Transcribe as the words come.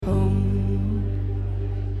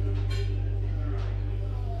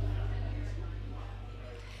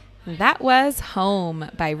That was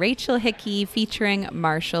Home by Rachel Hickey featuring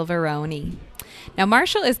Marshall Veroni. Now,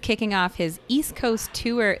 Marshall is kicking off his East Coast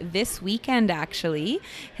tour this weekend, actually.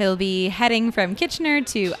 He'll be heading from Kitchener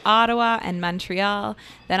to Ottawa and Montreal,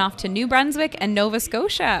 then off to New Brunswick and Nova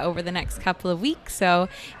Scotia over the next couple of weeks. So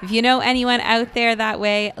if you know anyone out there that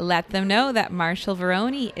way, let them know that Marshall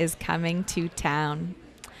Veroni is coming to town.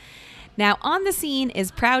 Now, On the Scene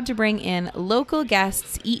is proud to bring in local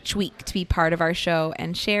guests each week to be part of our show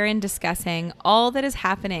and share in discussing all that is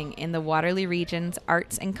happening in the Waterloo region's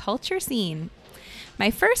arts and culture scene.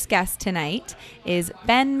 My first guest tonight is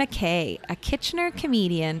Ben McKay, a Kitchener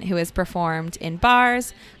comedian who has performed in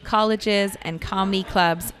bars, colleges, and comedy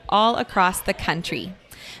clubs all across the country.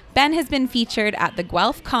 Ben has been featured at the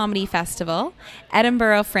Guelph Comedy Festival,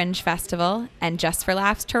 Edinburgh Fringe Festival, and Just for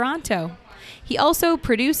Laughs Toronto. He also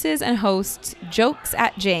produces and hosts Jokes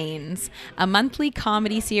at Jane's, a monthly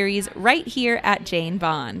comedy series right here at Jane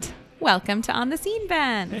Bond. Welcome to On the Scene,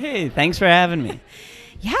 Ben. Hey, thanks for having me.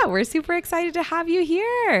 Yeah, we're super excited to have you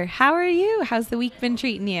here. How are you? How's the week been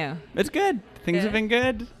treating you? It's good. Things have been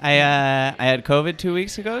good. I had COVID 2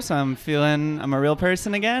 weeks ago, so I'm a real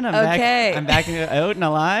person again. I'm back out and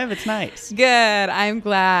alive. It's nice. Good. I'm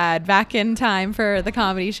glad. Back in time for the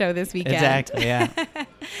comedy show this weekend. Exactly, yeah.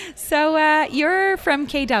 So you're from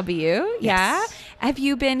KW, yeah? Yes. Have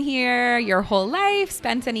you been here your whole life?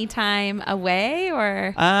 Spent any time away,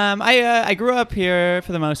 or? I grew up here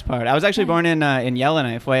for the most part. I was actually born in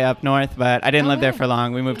Yellowknife, way up north, but I didn't live there for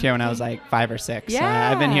long. We moved here when I was like 5 or 6. Yeah.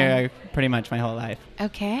 So I've been here pretty much my whole life.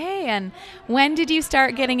 Okay. And when did you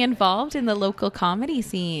start getting involved in the local comedy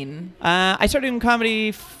scene? I started in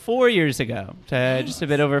comedy 4 years ago, just a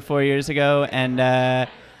bit over 4 years ago, and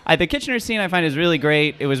the Kitchener scene I find is really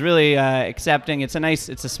great. It was really accepting. It's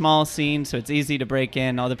a small scene, so it's easy to break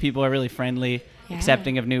in. All the people are really friendly,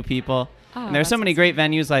 accepting of new people. Oh, and there are so many great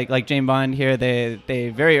venues like Jane Bond here.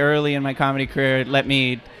 They very early in my comedy career let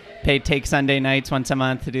me take Sunday nights once a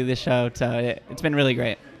month to do this show. So it's been really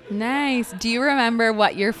great. Nice. Do you remember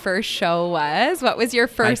what your first show was? What was your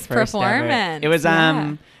first performance?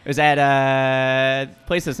 Ever. It was at a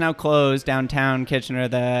place that's now closed downtown Kitchener,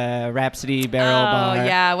 the Rhapsody Barrel Bar. Oh,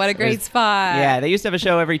 yeah. What a great spot. Yeah, they used to have a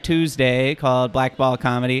show every Tuesday called Black Ball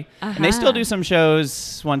Comedy. And they still do some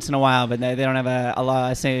shows once in a while, but they don't have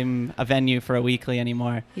a venue for a weekly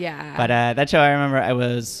anymore. Yeah. But that show, I remember I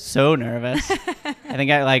was so nervous. I think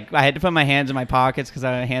I had to put my hands in my pockets because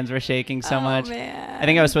my hands were shaking so much. Man. I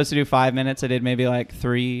think I was supposed to do 5 minutes. I did maybe like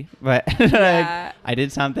 3, but I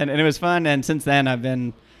did something, and it was fun. And since then, I've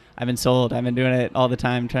been sold. I've been doing it all the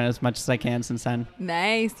time, trying as much as I can since then.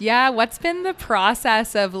 Nice. Yeah. What's been the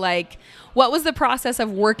process of what was the process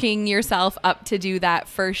of working yourself up to do that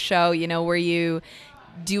first show? You know, were you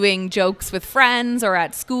doing jokes with friends or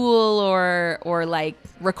at school or like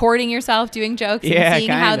recording yourself doing jokes and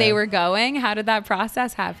seeing how they were going? How did that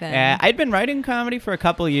process happen? Yeah, I'd been writing comedy for a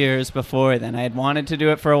couple years before then. I had wanted to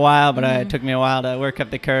do it for a while, but it took me a while to work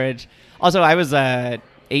up the courage. Also, I was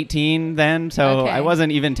 18 then, so I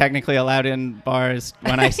wasn't even technically allowed in bars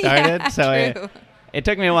when I started. It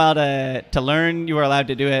took me a while to learn you were allowed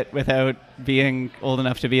to do it without being old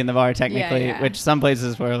enough to be in the bar technically, which some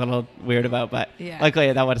places were a little weird about, but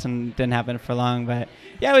luckily that didn't happen for long. But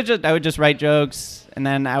yeah, I would just write jokes, and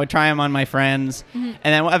then I would try them on my friends, and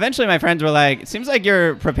then eventually my friends were like, "It seems like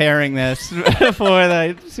you're preparing this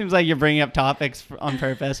it seems like you're bringing up topics on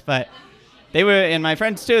purpose," but they were, and my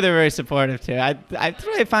friends too, they're very supportive too. That's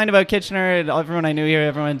what I find about Kitchener. Everyone I knew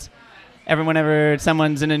here, whenever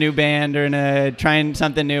someone's in a new band or trying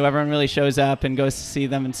something new, everyone really shows up and goes to see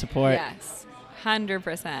them and support. Yes,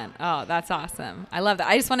 100%. Oh, that's awesome. I love that.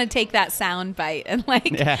 I just want to take that sound bite and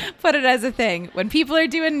put it as a thing. When people are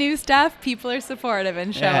doing new stuff, people are supportive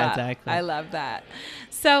and show up. Exactly. I love that.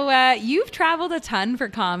 So you've traveled a ton for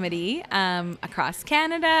comedy across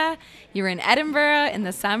Canada. You were in Edinburgh in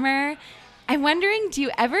the summer. I'm wondering, do you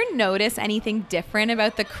ever notice anything different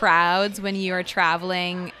about the crowds when you are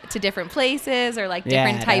traveling to different places or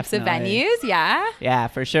different types of venues? Yeah? Yeah,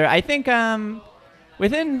 for sure. I think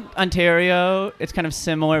within Ontario, it's kind of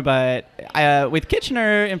similar, but with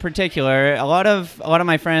Kitchener in particular, a lot of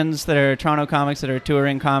my friends that are Toronto comics, that are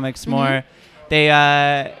touring comics more,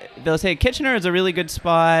 they'll say Kitchener is a really good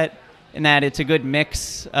spot in that it's a good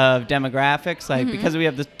mix of demographics. Because we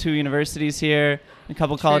have the 2 universities here, a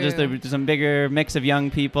couple colleges, there's some bigger mix of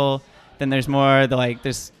young people. Then there's more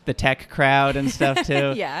there's the tech crowd and stuff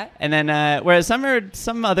too. Yeah. And then whereas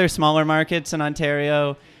some other smaller markets in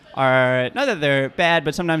Ontario are, not that they're bad,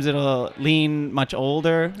 but sometimes it'll lean much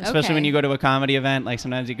older, especially when you go to a comedy event. Like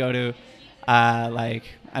sometimes you go to like,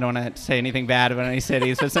 I don't want to say anything bad about any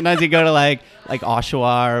cities, but sometimes you go to like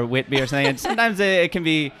Oshawa or Whitby or something, and sometimes it can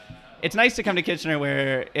be, it's nice to come to Kitchener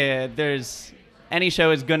where there's, any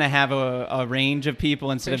show is going to have a range of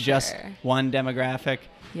people instead of just one demographic.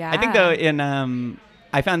 Yeah. I think though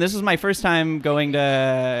I found this was my first time going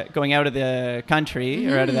out of the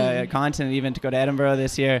country or out of the continent, even to go to Edinburgh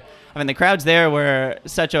this year. I mean, the crowds there were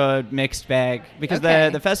such a mixed bag because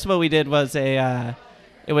the festival we did was it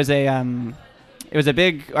was a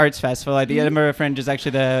big arts festival. Like, the Edinburgh Fringe is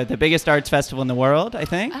actually the biggest arts festival in the world, I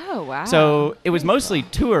think. Oh, wow. So it was mostly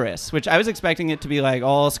tourists, which I was expecting it to be like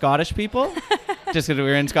all Scottish people. Just because we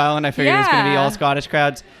were in Scotland, I figured it was going to be all Scottish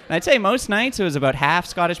crowds. And I'd say most nights it was about half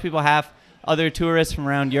Scottish people, half other tourists from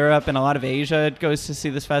around Europe, and a lot of Asia goes to see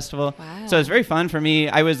this festival. Wow. So it was very fun for me.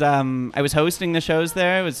 I was hosting the shows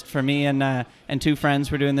there. It was for me and two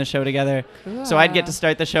friends were doing the show together. Cool. So I'd get to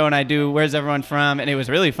start the show and I'd do where's everyone from, and it was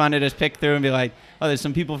really fun to just pick through and be like, oh, there's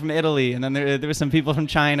some people from Italy, and then there were some people from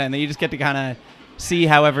China, and then you just get to kind of see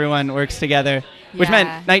how everyone works together, which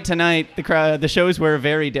meant night to night the shows were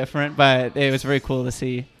very different, but it was very cool to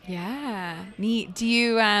see. Yeah, neat. Do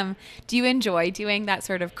you enjoy doing that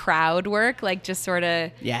sort of crowd work, like just sort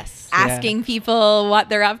of asking people what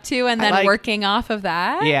they're up to and then working off of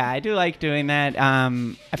that? Yeah, I do like doing that.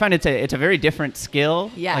 I find it's a very different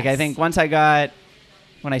skill. Yes. Like, I think when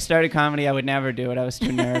I started comedy, I would never do it. I was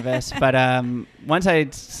too nervous. But once I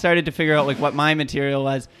started to figure out like what my material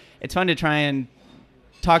was, it's fun to try and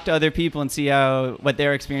talk to other people and see what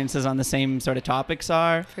their experiences on the same sort of topics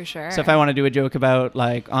are. For sure. So if I want to do a joke about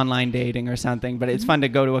like online dating or something, but it's fun to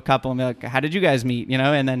go to a couple and be like, how did you guys meet?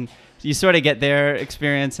 And then you sort of get their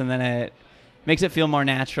experience, and then it makes it feel more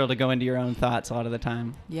natural to go into your own thoughts a lot of the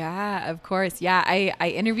time. Yeah, of course. Yeah, I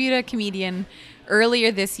interviewed a comedian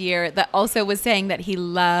earlier this year that also was saying that he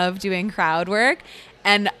loved doing crowd work,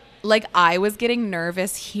 and like, I was getting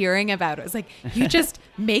nervous hearing about it. It was like, you just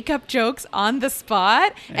make up jokes on the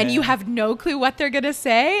spot and you have no clue what they're going to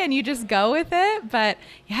say and you just go with it. But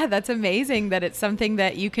yeah, that's amazing that it's something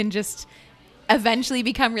that you can just eventually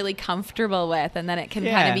become really comfortable with, and then it can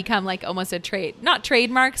kind of become like almost a not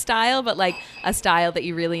trademark style, but like a style that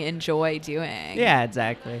you really enjoy doing. Yeah,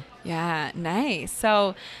 exactly. Yeah, nice.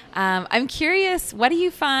 So I'm curious, what do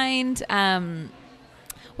you find...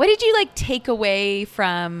 what did you like take away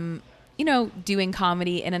from, doing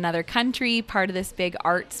comedy in another country, part of this big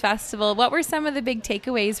arts festival? What were some of the big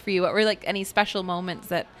takeaways for you? What were like any special moments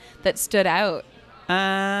that stood out?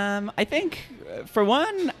 I think for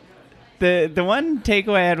one, the one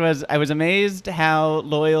takeaway I had was I was amazed how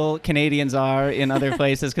loyal Canadians are in other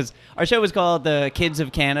places, because our show was called The Kids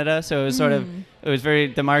of Canada. So it was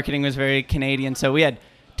the marketing was very Canadian. So we had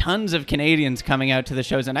tons of Canadians coming out to the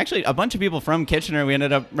shows, and actually a bunch of people from Kitchener we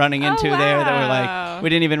ended up running into there that were like, we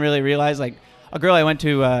didn't even really realize, like a girl I went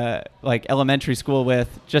to like elementary school with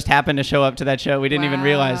just happened to show up to that show. We didn't even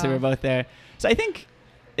realize they were both there. So I think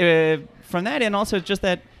from that, and also just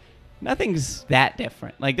that nothing's that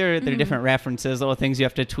different. Like there are different references, little things you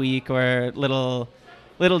have to tweak, or little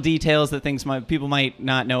details that people might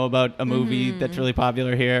not know about a movie that's really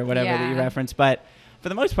popular here, whatever that you reference. But for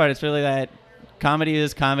the most part, it's really that comedy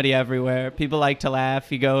is comedy everywhere. People like to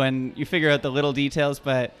laugh. You go and you figure out the little details,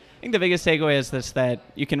 but I think the biggest takeaway is this, that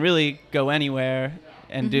you can really go anywhere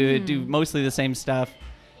and do mostly the same stuff,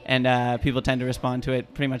 and people tend to respond to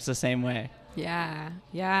it pretty much the same way. Yeah,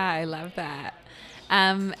 I love that.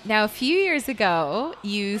 Now, a few years ago,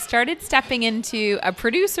 you started stepping into a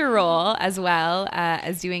producer role as well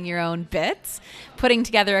as doing your own bits, putting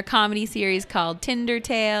together a comedy series called Tinder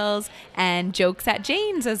Tales and Jokes at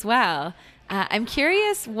Jane's as well. I'm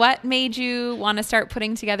curious, what made you want to start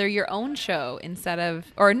putting together your own show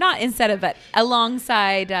but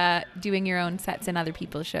alongside doing your own sets in other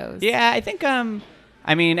people's shows? Yeah, I think,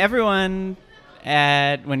 everyone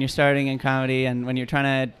when you're starting in comedy and when you're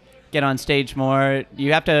trying to get on stage more,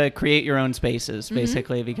 you have to create your own spaces,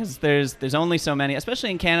 basically, because there's only so many,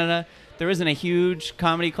 especially in Canada. There isn't a huge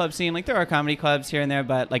comedy club scene. Like, there are comedy clubs here and there,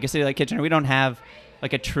 but like a city like Kitchener, we don't have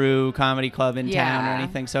like a true comedy club in town or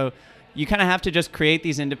anything. So you kind of have to just create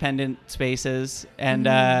these independent spaces.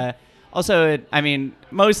 And also,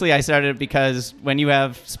 mostly I started because when you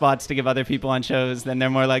have spots to give other people on shows, then they're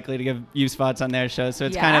more likely to give you spots on their shows. So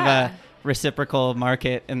it's kind of a reciprocal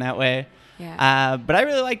market in that way. Yeah. But I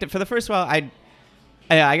really liked it. For the first while, to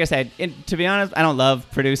be honest, I don't love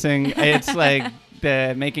producing. It's like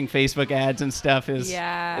the making Facebook ads and stuff it's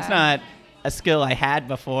not a skill I had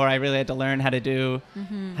before. I really had to learn how to do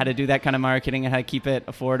that kind of marketing and how to keep it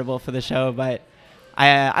affordable for the show. But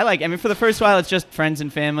I mean, for the first while, it's just friends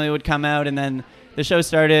and family would come out, and then the show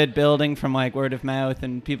started building from like word of mouth,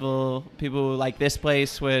 and people who like this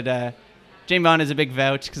place would. Jane Bond is a big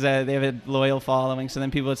vouch because they have a loyal following, so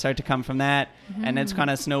then people would start to come from that, and it's kind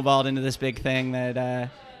of snowballed into this big thing that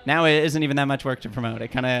now it isn't even that much work to promote. It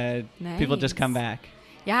kind of people just come back.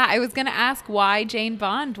 Yeah, I was going to ask, why Jane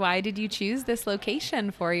Bond? Why did you choose this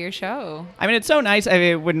location for your show? I mean, it's so nice. I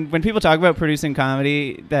mean, when people talk about producing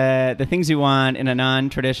comedy, the things you want in a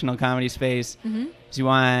non-traditional comedy space is you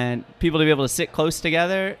want people to be able to sit close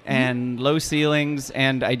together and low ceilings,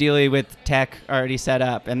 and ideally with tech already set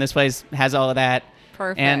up. And this place has all of that.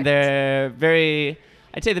 Perfect. And they're very...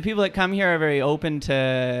 I'd say the people that come here are very open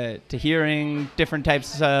to hearing different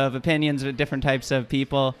types of opinions with different types of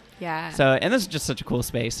people. Yeah. So, and this is just such a cool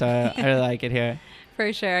space. So I really like it here.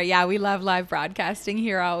 For sure. Yeah, we love live broadcasting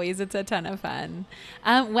here always. It's a ton of fun.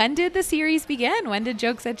 When did the series begin? When did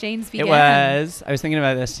Jokes at Jane's begin? I was thinking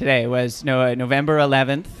about this today. It was November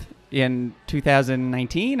 11th in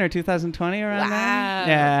 2019 or 2020 around that.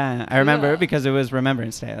 Yeah, I remember because it was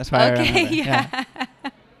Remembrance Day. That's why I remember. Yeah.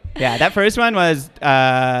 Yeah, that first one was,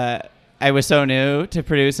 I was so new to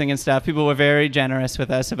producing and stuff. People were very generous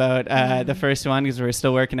with us about the first one because we were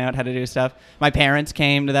still working out how to do stuff. My parents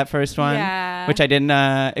came to that first one, which I didn't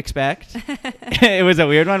expect. It was a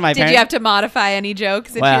weird one. Did you have to modify any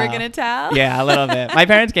jokes that you were going to tell? Yeah, a little bit. My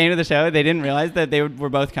parents came to the show. They didn't realize that they were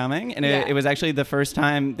both coming, and it was actually the first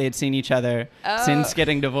time they'd seen each other since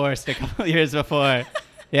getting divorced a couple of years before.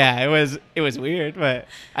 Yeah, it was weird, but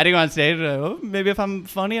I didn't go on stage. Maybe if I'm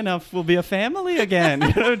funny enough, we'll be a family again.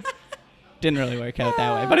 Didn't really work out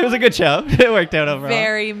that way, but it was a good show. It worked out overall.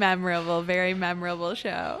 Very memorable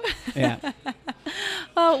show. Yeah.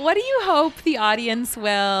 Well, what do you hope the audience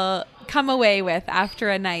will come away with after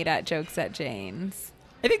a night at Jokes at Jane's?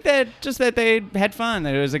 I think that they had fun.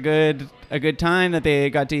 That it was a good time. That they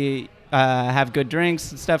got to have good drinks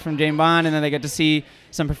and stuff from Jane Bond, and then they got to see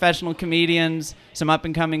some professional comedians, some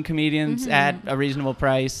up-and-coming comedians at a reasonable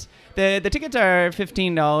price. The tickets are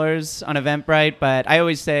 $15 on Eventbrite, but I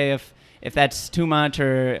always say if that's too much,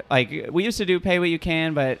 or like we used to do pay what you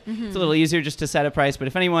can, but it's a little easier just to set a price. But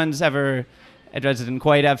if anyone's ever, it doesn't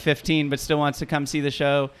quite have 15 but still wants to come see the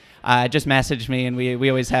show, just message me, and we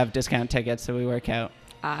always have discount tickets that we work out.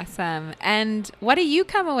 Awesome. And what do you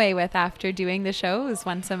come away with after doing the shows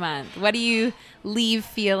once a month? What do you leave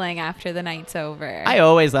feeling after the night's over? I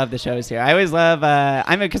always love the shows here. I always love,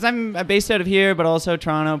 because I'm based out of here, but also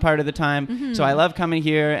Toronto part of the time. So I love coming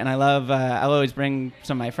here, and I love, I'll always bring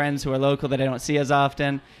some of my friends who are local that I don't see as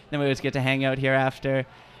often. Then we always get to hang out here after.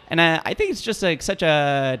 And I think it's just like such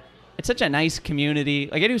a nice community.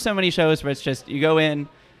 Like I do so many shows where it's just, you go in,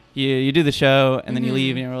 you do the show, and then you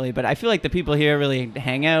leave, and you're really. But I feel like the people here really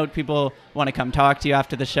hang out. People want to come talk to you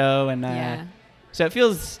after the show, and so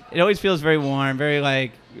it always feels very warm,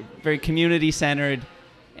 very community centered,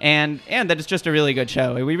 and that it's just a really good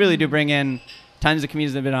show. We really do bring in tons of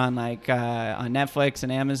comedians that have been on on Netflix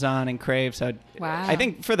and Amazon and Crave. So I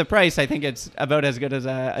think for the price, I think it's about as good as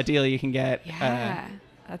a deal you can get. Yeah.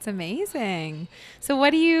 That's amazing. So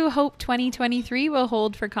what do you hope 2023 will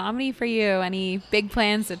hold for comedy for you? Any big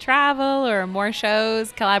plans to travel or more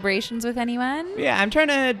shows, collaborations with anyone? Yeah, I'm trying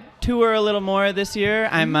to tour a little more this year.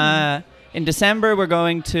 I'm in December, we're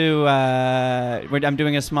going to, I'm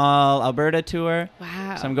doing a small Alberta tour.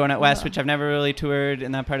 Wow. So I'm going out west, which I've never really toured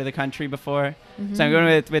in that part of the country before. So I'm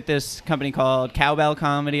going with this company called Cowbell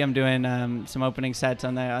Comedy. I'm doing some opening sets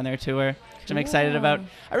on their tour, which I'm excited about.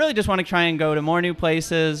 I really just want to try and go to more new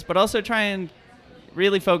places, but also try and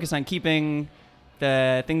really focus on keeping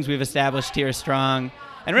the things we've established here strong.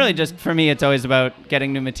 And really just, for me, it's always about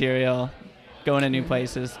getting new material, going to new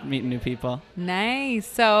places, meeting new people. Nice.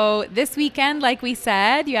 So this weekend, like we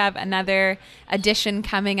said, you have another edition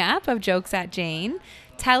coming up of Jokes at Jane.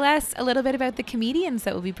 Tell us a little bit about the comedians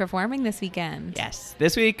that will be performing this weekend. Yes.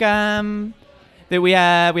 This week, we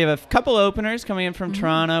have a couple openers coming in from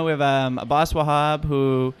Toronto. We have Abbas Wahab,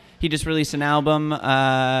 who he just released an album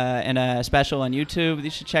and a special on YouTube that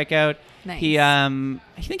you should check out. Nice. He, I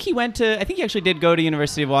think he actually did go to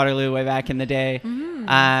University of Waterloo way back in the day.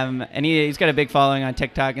 And he's got a big following on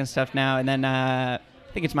TikTok and stuff now. And then I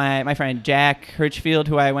think it's my friend Jack Hirschfield,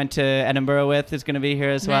 who I went to Edinburgh with, is going to be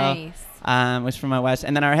here as well. Was from out west.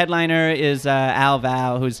 And then our headliner is Al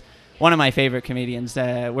Val, who's one of my favorite comedians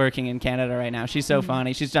working in Canada right now. She's so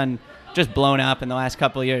funny. She's done just blown up in the last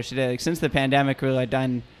couple of years. She did since the pandemic really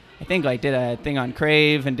did a thing on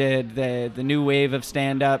Crave and did the new wave of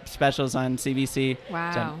stand-up specials on CBC.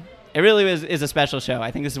 Wow. So it really is a special show.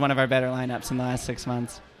 I think this is one of our better lineups in the last 6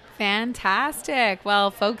 months. Fantastic.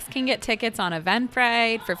 Well, folks can get tickets on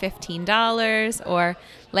Eventbrite for $15, or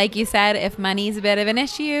like you said, if money's a bit of an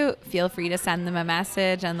issue, feel free to send them a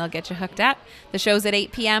message and they'll get you hooked up. The show's at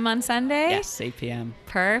 8 p.m. on Sunday? Yes, 8 p.m.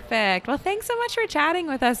 Perfect. Well, thanks so much for chatting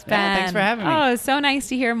with us, Ben. Yeah, thanks for having me. Oh, so nice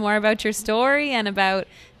to hear more about your story and about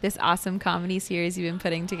this awesome comedy series you've been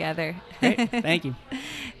putting together. Great. Thank you.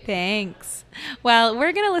 Thanks. Well,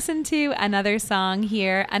 we're going to listen to another song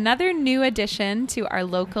here, another new addition to our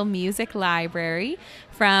local music library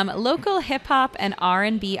from local hip-hop and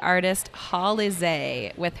R&B artist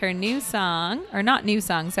Holizay with her new to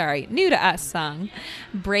us song,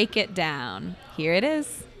 Break It Down. Here it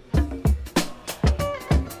is.